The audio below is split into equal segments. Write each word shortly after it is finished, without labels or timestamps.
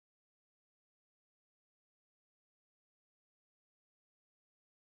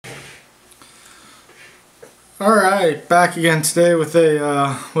Alright, back again today with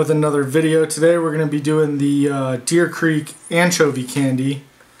another video. Today we're going to be doing the Deer Creek anchovy candy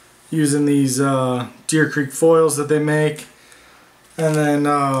using these Deer Creek foils that they make, and then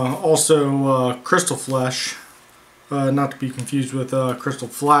also crystal flesh, not to be confused with crystal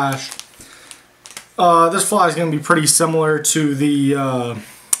flash. This fly is going to be pretty similar to the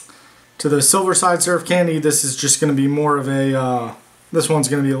silver side surf candy. This is just going to be more of a this one's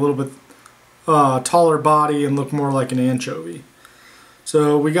going to be a little bit taller body and look more like an anchovy.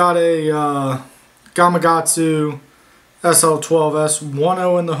 So we got a Gamakatsu SL12S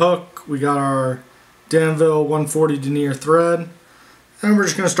 1.0 in the hook. We got our Danville 140 denier thread, and we're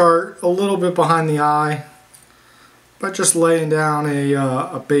just going to start a little bit behind the eye by just laying down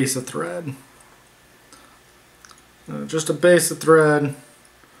a base of thread. Just a base of thread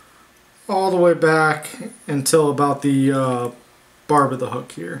all the way back until about the barb of the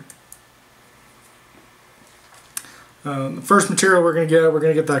hook here. The first material we're going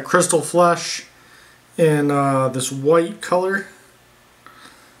to get that crystal flesh in this white color.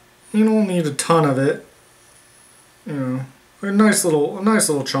 You don't need a ton of it, you know, a nice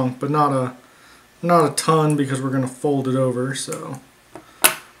little chunk, but not a ton, because we're going to fold it over. So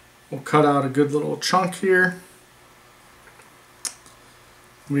we'll cut out a good little chunk here.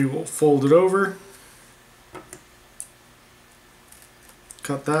 We will fold it over,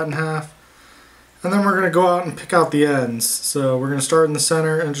 cut that in half. And then we're going to go out and pick out the ends. So we're going to start in the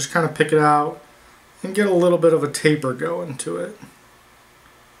center and just kind of pick it out and get a little bit of a taper going to it.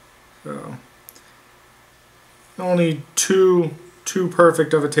 So you don't need too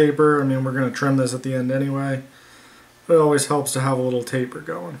perfect of a taper. I mean, we're going to trim this at the end anyway, but it always helps to have a little taper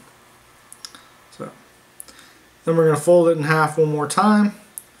going. So then we're going to fold it in half one more time,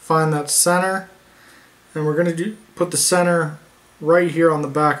 find that center, and we're going to put the center right here on the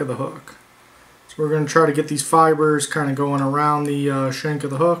back of the hook. So we're going to try to get these fibers kind of going around the shank of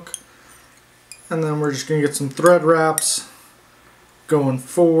the hook, and then we're just going to get some thread wraps going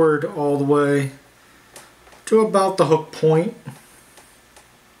forward all the way to about the hook point,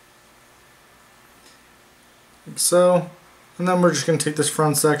 like so. And then we're just going to take this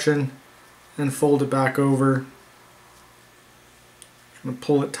front section and fold it back over. I'm going to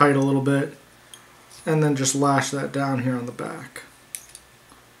pull it tight a little bit and then just lash that down here on the back.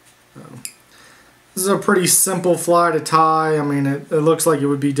 This is a pretty simple fly to tie. I mean, it looks like it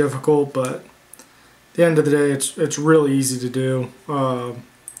would be difficult, but at the end of the day, it's really easy to do. We're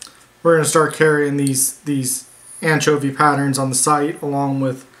going to start carrying these anchovy patterns on the site, along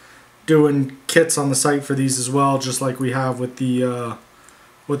with doing kits on the site for these as well, just like we have with the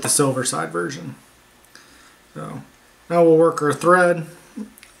silver side version. So now we'll work our thread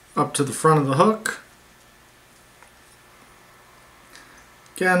up to the front of the hook.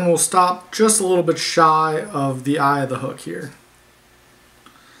 Again, we'll stop just a little bit shy of the eye of the hook here.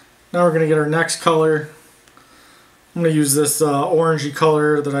 Now we're going to get our next color. I'm going to use this orangey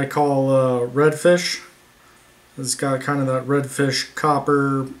color that I call redfish. It's got kind of that redfish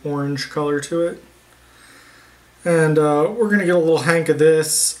copper orange color to it. And we're going to get a little hank of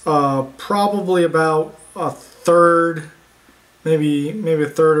this, probably about a third, maybe a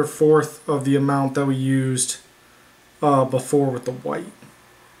third or fourth of the amount that we used before with the white.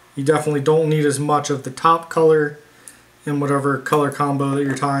 You definitely don't need as much of the top color in whatever color combo that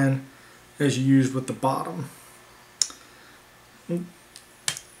you're tying as you use with the bottom.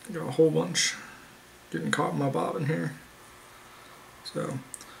 Got a whole bunch getting caught in my bobbin here. So,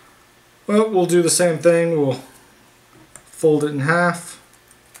 well, we'll do the same thing. We'll fold it in half,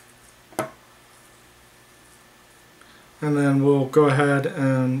 and then we'll go ahead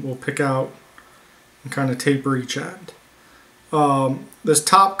and we'll pick out and kind of taper each end. This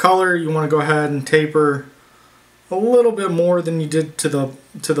top color, you want to go ahead and taper a little bit more than you did to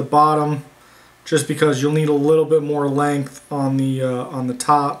the bottom, just because you'll need a little bit more length on the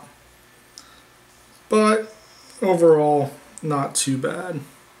top. But overall, not too bad.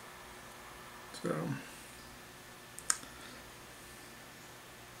 So,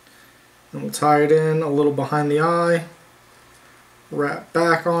 and we'll tie it in a little behind the eye, wrap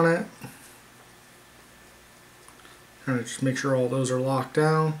back on it. Kind of just make sure all those are locked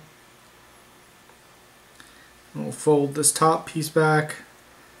down. And we'll fold this top piece back,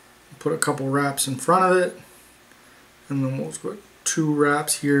 put a couple wraps in front of it, and then we'll put 2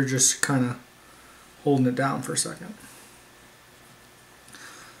 wraps here, just kind of holding it down for a second.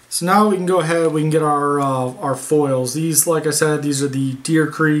 So now we can go ahead, we can get our foils. These, like I said, these are the Deer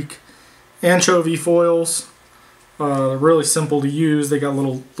Creek anchovy foils. They're really simple to use. They got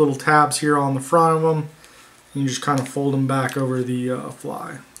little tabs here on the front of them. You just kind of fold them back over the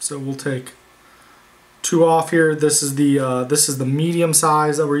fly. So we'll take two off here. This is the medium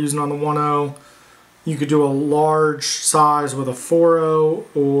size that we're using on the 1.0. You could do a large size with a 4.0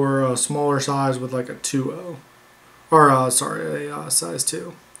 or a smaller size with like a 2.0, or sorry, a size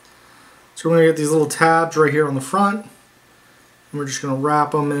 2. So we're going to get these little tabs right here on the front, and we're just going to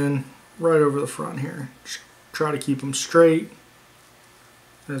wrap them in right over the front here. Just try to keep them straight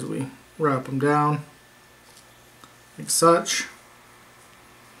as we wrap them down, like such.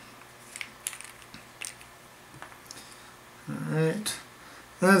 Alright,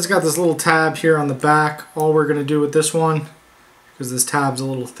 and then it's got this little tab here on the back. All we're going to do with this one, because this tab's a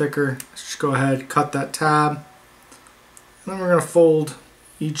little thicker, let's just go ahead, cut that tab, and then we're going to fold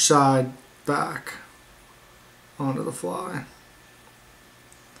each side back onto the fly.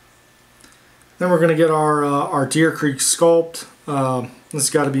 Then we're going to get our Deer Creek Sculpt. This has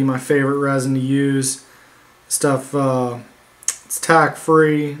got to be my favorite resin to use. Stuff, it's tack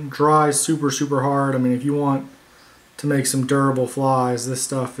free, dries super hard. I mean, if you want to make some durable flies, this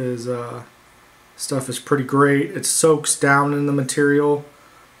stuff is pretty great. It soaks down in the material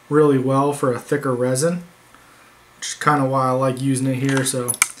really well for a thicker resin, which is kind of why I like using it here.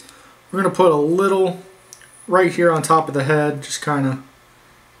 So we're going to put a little right here on top of the head, just kind of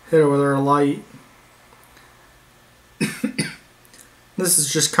hit it with our light. This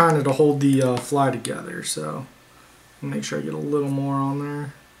is just kind of to hold the fly together, so make sure I get a little more on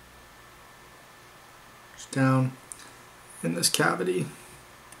there, just down in this cavity.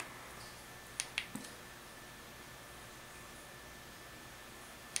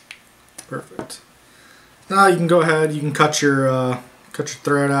 Perfect. Now you can go ahead, you can cut your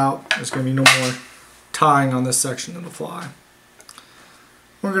thread out. There's going to be no more tying on this section of the fly.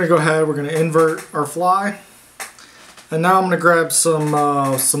 We're going to go ahead, we're going to invert our fly, and now I'm going to grab some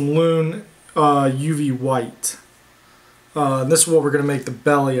Loon UV white. This is what we're going to make the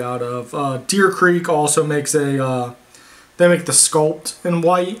belly out of. Deer Creek also makes they make the sculpt in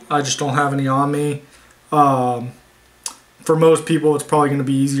white. I just don't have any on me. For most people, it's probably going to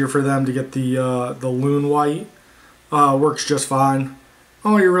be easier for them to get the Loon white. Works just fine.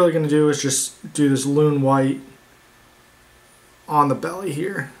 All you're really going to do is just do this Loon white on the belly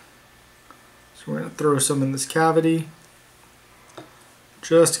here. So we're going to throw some in this cavity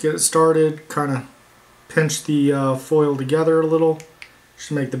just to get it started. Kind of pinch the foil together a little, just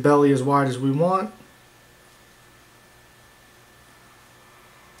to make the belly as wide as we want.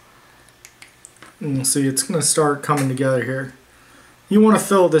 And you'll see it's going to start coming together here. You want to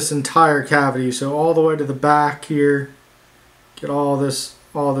fill this entire cavity, so all the way to the back here. Get all this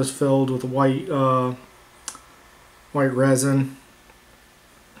filled with white white resin.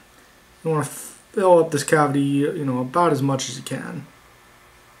 You want to fill up this cavity, you know, about as much as you can.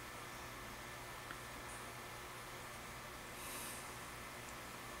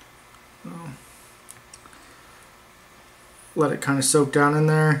 Let it kind of soak down in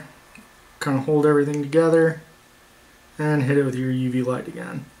there. Kind of hold everything together and hit it with your UV light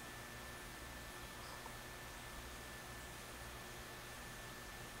again.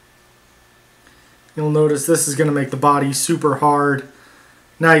 You'll notice this is going to make the body super hard.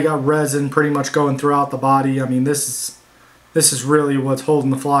 Now you got resin pretty much going throughout the body. I mean, this is really what's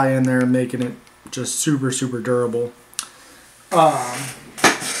holding the fly in there and making it just super durable.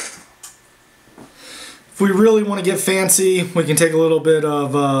 If we really want to get fancy, we can take a little bit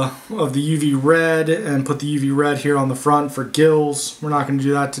of the UV red and put the UV red here on the front for gills. We're not going to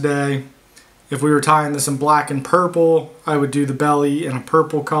do that today. If we were tying this in black and purple, I would do the belly in a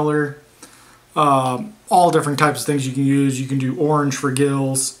purple color. All different types of things you can use. You can do orange for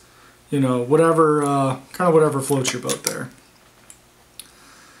gills, you know, whatever, kind of whatever floats your boat there.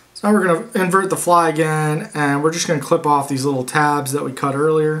 So now we're going to invert the fly again, and we're just going to clip off these little tabs that we cut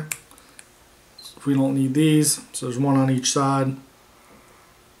earlier. We don't need these, so there's one on each side.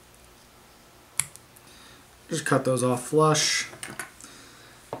 Just cut those off flush.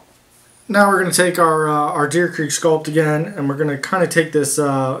 Now we're going to take our Deer Creek Sculpt again, and we're going to kind of take this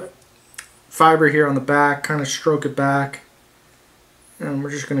fiber here on the back, kind of stroke it back, and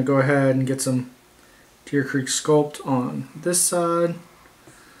we're just going to go ahead and get some Deer Creek Sculpt on this side.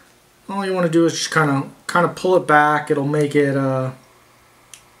 All you want to do is just kind of pull it back. It'll make it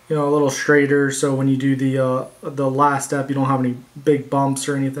you know, a little straighter, so when you do the last step, you don't have any big bumps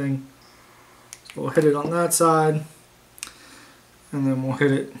or anything. So we'll hit it on that side, and then we'll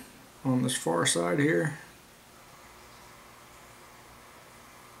hit it on this far side here.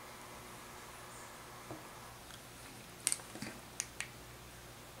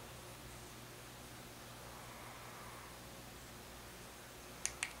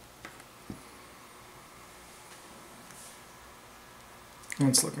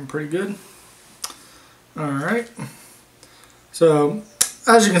 It's looking pretty good. Alright, so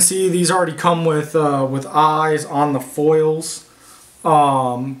as you can see, these already come with eyes on the foils.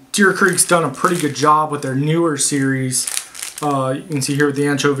 Deer Creek's done a pretty good job with their newer series. You can see here with the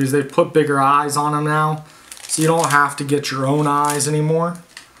anchovies, they've put bigger eyes on them now, so you don't have to get your own eyes anymore.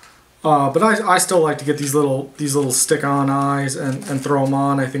 But I still like to get these little stick-on eyes and throw them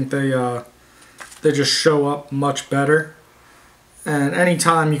on. I think they just show up much better. And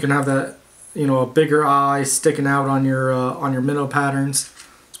anytime you can have that, you know, a bigger eye sticking out on your minnow patterns,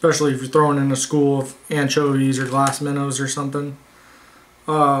 especially if you're throwing in a school of anchovies or glass minnows or something,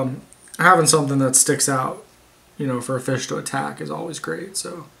 having something that sticks out, you know, for a fish to attack is always great.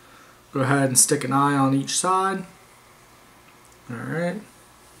 So go ahead and stick an eye on each side. All right.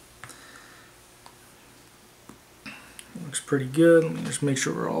 Looks pretty good. Let me just make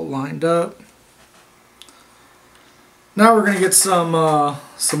sure we're all lined up. Now we're going to get some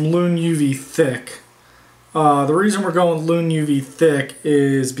Loon UV thick. The reason we're going Loon UV thick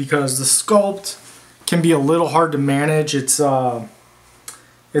is because the sculpt can be a little hard to manage. It's not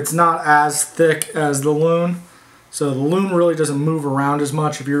as thick as the Loon, so the Loon really doesn't move around as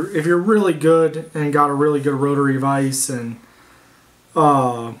much. If you're really good and got a really good rotary vise and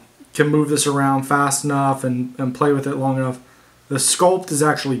can move this around fast enough and play with it long enough, the sculpt is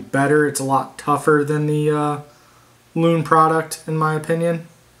actually better. It's a lot tougher than the Loon product, in my opinion.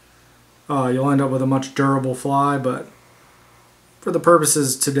 You'll end up with a much durable fly, but for the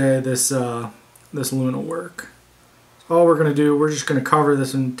purposes today, this Loon will work. So all we're going to do, we're just going to cover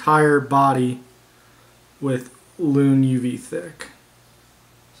this entire body with Loon UV thick.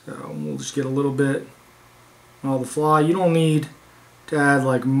 So we'll just get a little bit on all the fly. You don't need to add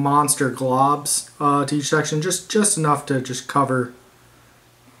like monster globs to each section, just enough to just kind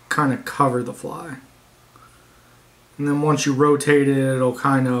of cover the fly. And then once you rotate it, it'll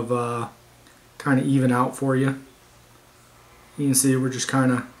kind of even out for you. You can see we're just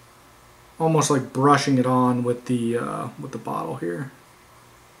kind of almost like brushing it on with the bottle here.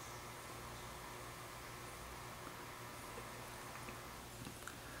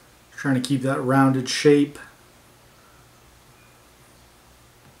 Trying to keep that rounded shape.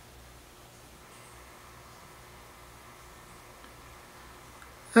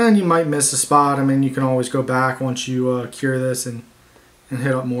 And you might miss a spot. I mean, you can always go back once you cure this and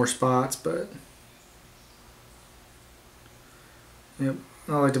hit up more spots, but yep,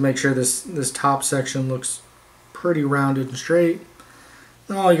 I like to make sure this top section looks pretty rounded and straight.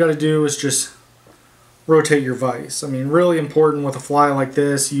 And all you got to do is just rotate your vise. I mean, really important with a fly like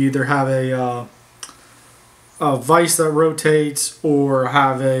this, you either have a vise that rotates or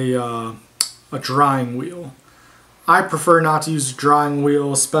have a drying wheel. I prefer not to use a drying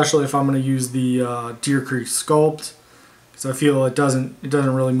wheel, especially if I'm going to use the Deer Creek sculpt, because I feel it doesn't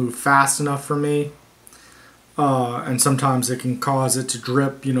really move fast enough for me, and sometimes it can cause it to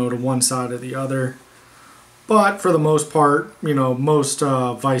drip, you know, to one side or the other. But for the most part, you know, most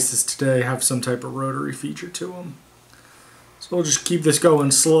vices today have some type of rotary feature to them. So we'll just keep this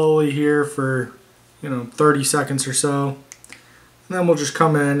going slowly here for, you know, 30 seconds or so, and then we'll just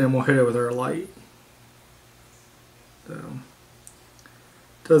come in and we'll hit it with our light. So,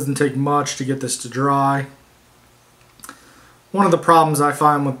 doesn't take much to get this to dry. One of the problems I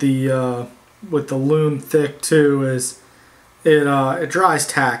find with the Loon thick too is it dries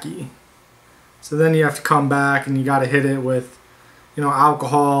tacky. So then you have to come back and you got to hit it with, you know,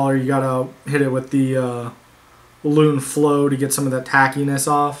 alcohol, or you got to hit it with the Loon Flow to get some of that tackiness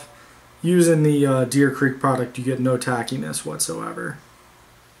off. Using the Deer Creek product, you get no tackiness whatsoever.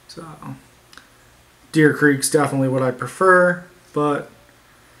 So Deer Creek's definitely what I prefer, but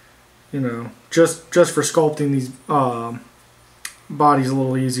you know, just for sculpting these bodies a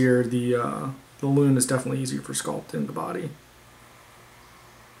little easier, the Loon is definitely easier for sculpting the body.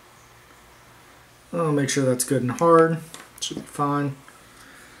 I'll make sure that's good and hard. Should be fine.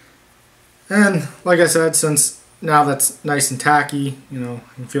 And like I said, since now that's nice and tacky, you know,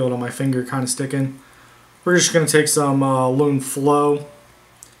 I can feel it on my finger kind of sticking, we're just going to take some Loon Flow.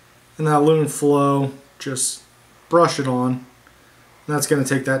 And that Loon Flow, just brush it on. And that's going to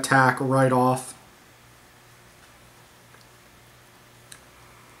take that tack right off.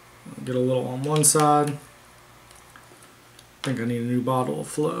 I'll get a little on one side. I think I need a new bottle of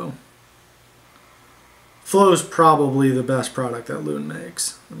Flow. Flow is probably the best product that Loon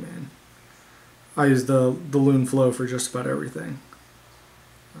makes. I mean, I use the Loon Flow for just about everything.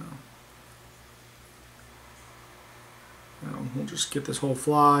 We'll just get this whole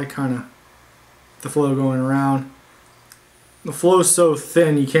fly, kind of the flow going around. The flow's so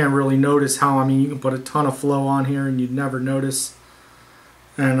thin you can't really notice how, I mean, you can put a ton of flow on here and you'd never notice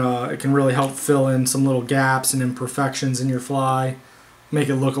and it can really help fill in some little gaps and imperfections in your fly, make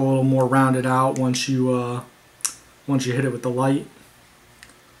it look a little more rounded out once you hit it with the light.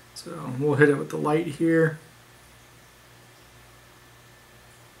 So we'll hit it with the light here.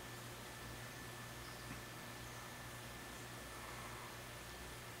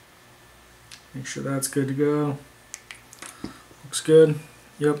 Make sure that's good to go. Looks good.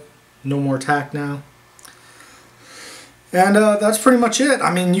 Yep, no more tack now. And that's pretty much it.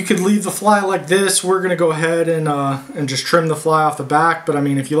 I mean, you could leave the fly like this. We're going to go ahead and just trim the fly off the back. But I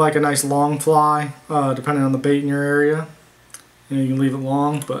mean, if you like a nice long fly, depending on the bait in your area, you can leave it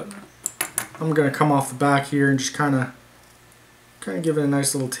long. But I'm going to come off the back here and just kind of give it a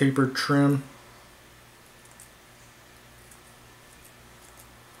nice little tapered trim.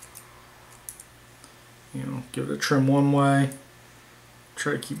 You know, give it a trim one way.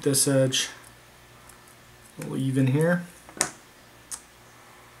 Try to keep this edge a little even here.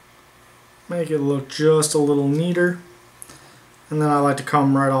 Make it look just a little neater. And then I like to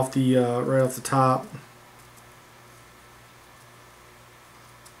come right off the top.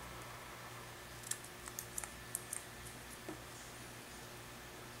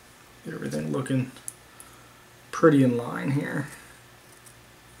 Get everything looking pretty in line here.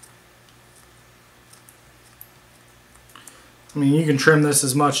 I mean, you can trim this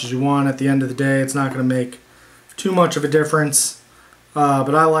as much as you want. At the end of the day, it's not going to make too much of a difference.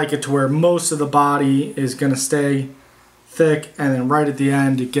 But I like it to where most of the body is going to stay thick, and then right at the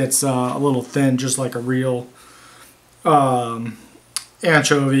end it gets a little thin, just like a real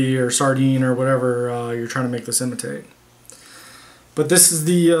anchovy or sardine or whatever you're trying to make this imitate. But this is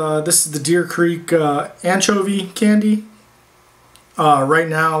the Deer Creek anchovy candy. Right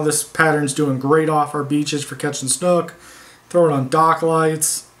now, this pattern's doing great off our beaches for catching snook. Throw it on dock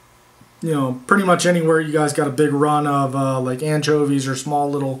lights. You know, pretty much anywhere you guys got a big run of like anchovies or small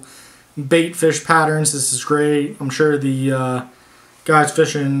little bait fish patterns, this is great. I'm sure the guys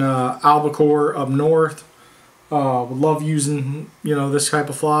fishing albacore up north would love using, you know, this type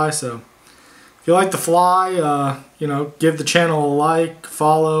of fly. So if you like the fly, you know, give the channel a like,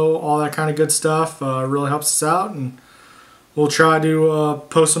 follow, all that kind of good stuff. Really helps us out, and we'll try to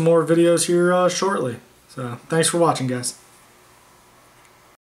post some more videos here shortly. So thanks for watching, guys.